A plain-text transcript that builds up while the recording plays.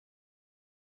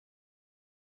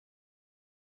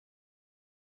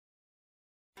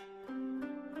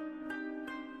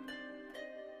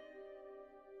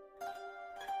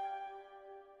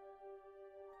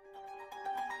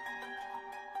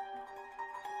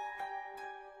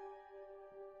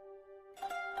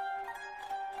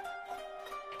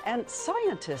And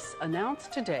scientists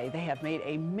announced today they have made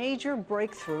a major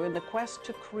breakthrough in the quest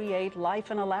to create life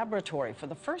in a laboratory. For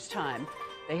the first time,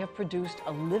 they have produced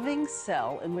a living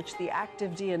cell in which the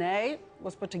active DNA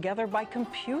was put together by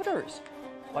computers.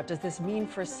 What does this mean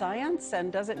for science,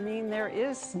 and does it mean there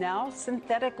is now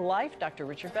synthetic life? Dr.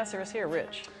 Richard Besser is here.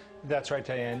 Rich. That's right,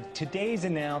 Diane. Today's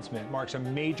announcement marks a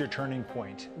major turning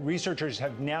point. Researchers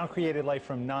have now created life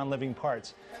from non-living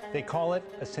parts. They call it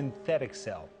a synthetic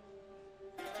cell.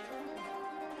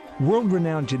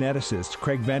 World-renowned geneticist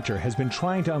Craig Venter has been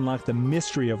trying to unlock the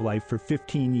mystery of life for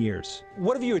 15 years.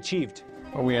 What have you achieved?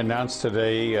 Well, we announced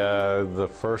today the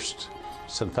first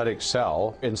synthetic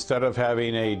cell. Instead of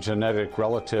having a genetic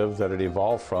relative that it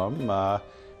evolved from,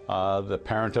 the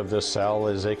parent of this cell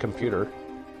is a computer.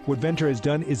 What Venter has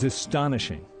done is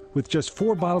astonishing. With just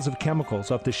 4 bottles of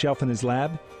chemicals off the shelf in his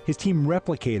lab, his team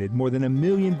replicated more than 1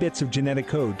 million bits of genetic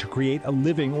code to create a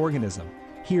living organism.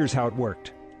 Here's how it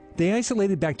worked. They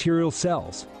isolated bacterial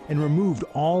cells and removed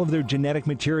all of their genetic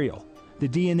material, the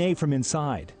DNA from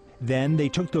inside. Then they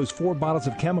took those 4 bottles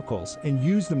of chemicals and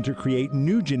used them to create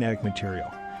new genetic material.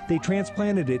 They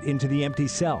transplanted it into the empty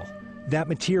cell. That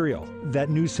material, that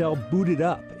new cell booted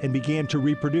up and began to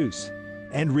reproduce.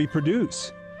 And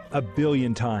reproduce 1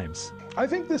 billion times. I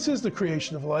think this is the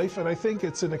creation of life, and I think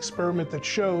it's an experiment that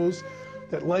shows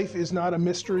that life is not a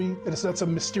mystery, that it's not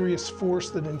some mysterious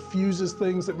force that infuses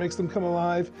things that makes them come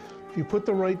alive. If you put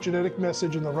the right genetic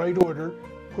message in the right order,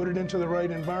 put it into the right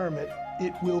environment,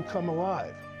 it will come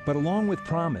alive. But along with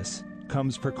promise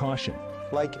comes precaution.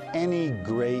 Like any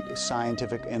great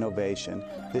scientific innovation,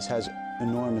 this has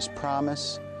enormous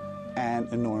promise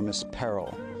and enormous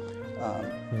peril.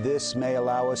 This may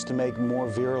allow us to make more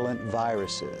virulent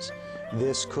viruses.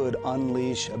 This could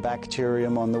unleash a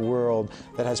bacterium on the world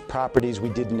that has properties we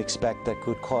didn't expect that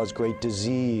could cause great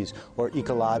disease or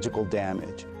ecological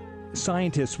damage.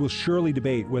 Scientists will surely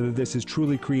debate whether this is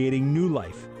truly creating new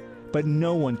life, but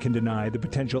no one can deny the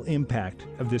potential impact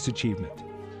of this achievement.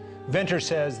 Venter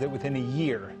says that within a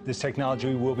year, this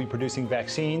technology will be producing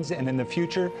vaccines, and in the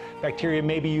future, bacteria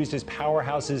may be used as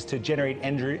powerhouses to generate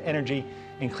energy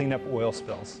and clean up oil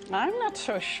spills. I'm not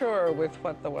so sure with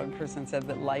what the one person said,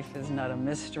 that life is not a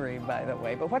mystery, by the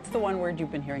way. But what's the one word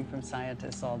you've been hearing from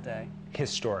scientists all day?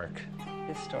 Historic.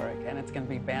 Historic. And it's going to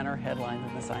be banner headlines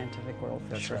in the scientific world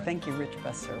for sure. Right. Thank you, Rich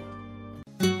Besser.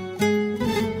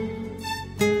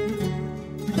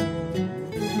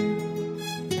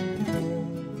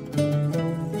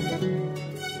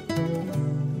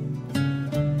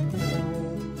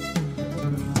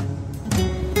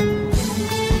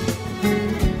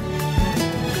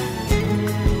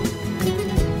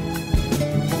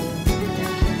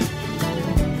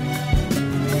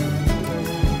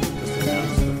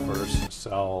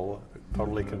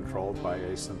 Totally controlled by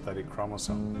a synthetic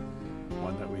chromosome,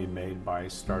 one that we made by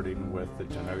starting with the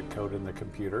genetic code in the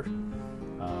computer,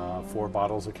 4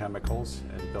 bottles of chemicals,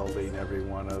 and building every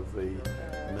one of the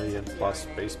 1 million+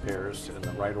 base pairs in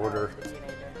the right order,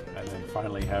 and then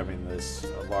finally having this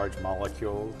large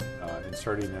molecule,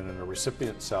 inserting it in a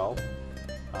recipient cell.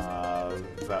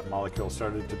 That molecule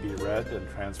started to be read and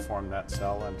transformed that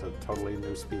cell into a totally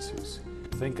new species.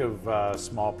 Think of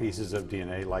small pieces of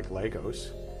DNA like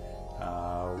Legos.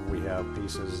 We have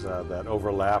pieces that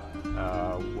overlap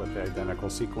with the identical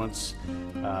sequence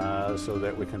so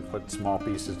that we can put small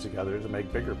pieces together to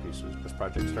make bigger pieces. This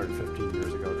project started 15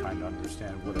 years ago trying to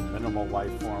understand what a minimal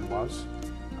life form was.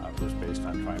 It was based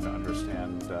on trying to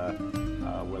understand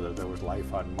whether there was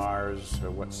life on Mars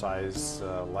or what size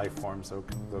life forms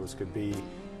those could be.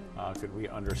 Could we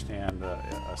understand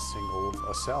a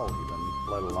cell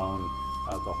even, let alone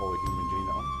the whole human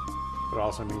genome? It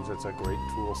also means it's a great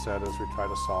tool set as we try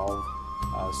to solve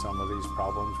some of these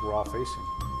problems we're all facing.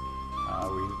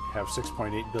 We have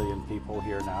 6.8 billion people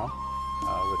here now.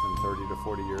 Within 30 to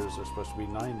 40 years, there's supposed to be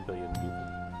 9 billion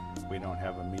people. We don't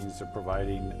have a means of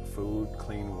providing food,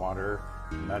 clean water,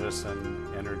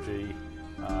 medicine, energy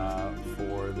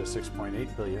for the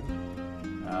 6.8 billion.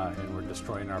 And we're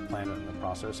destroying our planet in the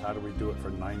process. How do we do it for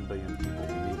 9 billion people?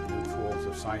 We need new tools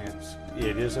of science.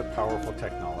 It is a powerful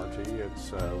technology.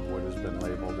 It's what has been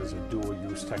labeled as a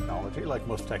dual-use technology, like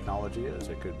most technology is.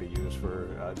 It could be used for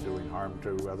doing harm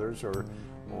to others or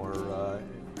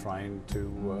trying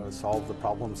to solve the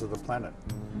problems of the planet.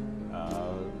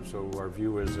 So our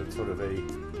view is it's sort of a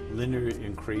linear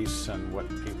increase in what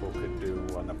people could do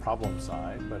on the problem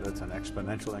side, but it's an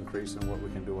exponential increase in what we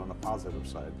can do on the positive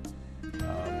side.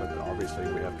 But obviously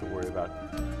we have to worry about,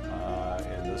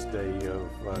 in this day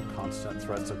of constant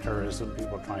threats of terrorism,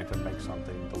 people trying to make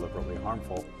something deliberately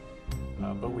harmful,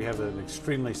 But we have an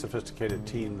extremely sophisticated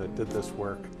team that did this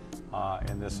work,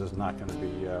 and this is not going to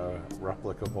be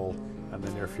replicable in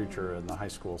the near future in the high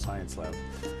school science lab.